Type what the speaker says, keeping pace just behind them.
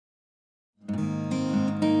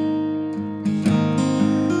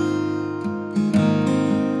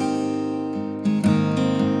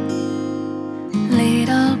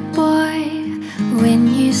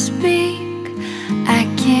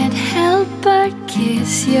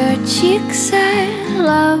kiss your cheeks. I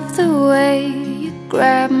love the way you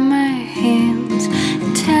grab my hands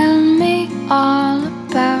and tell me all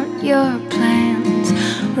about your plans.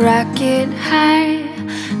 Rocket high,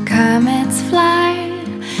 comets fly.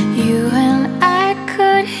 You and I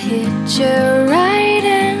could hitch a ride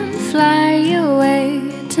and fly away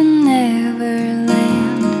to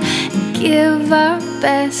Neverland and give our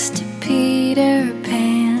best to Peter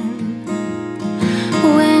Pan.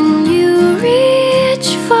 When you reach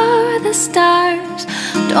for the stars,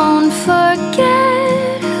 don't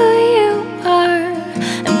forget who you are,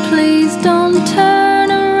 and please don't turn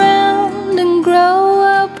around and grow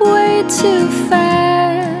up way too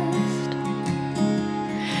fast.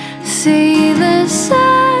 See the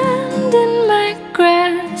sand in my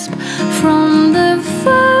grasp, from the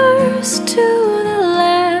first to the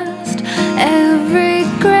last. Every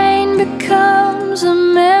grain becomes a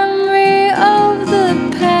memory of the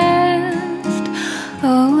past.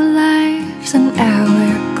 Oh, life's an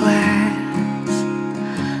hourglass,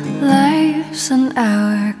 life's an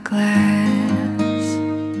hourglass.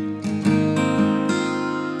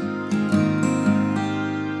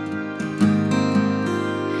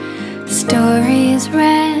 Stories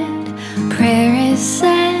read, prayer is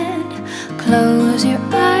said. Close your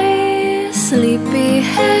eyes,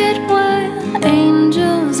 sleepyhead, while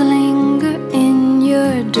angels linger in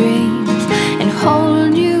your dreams and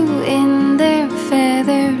hold you in their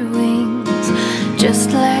feathered wings.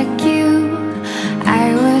 Just like you, I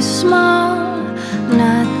was small,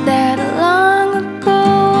 not that long ago,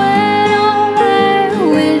 and oh, I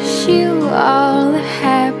wish you all the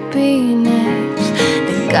happiness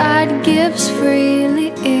that God gives freely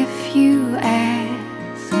if you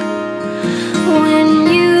ask. When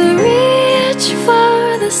you reach for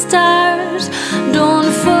the stars,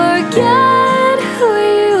 don't forget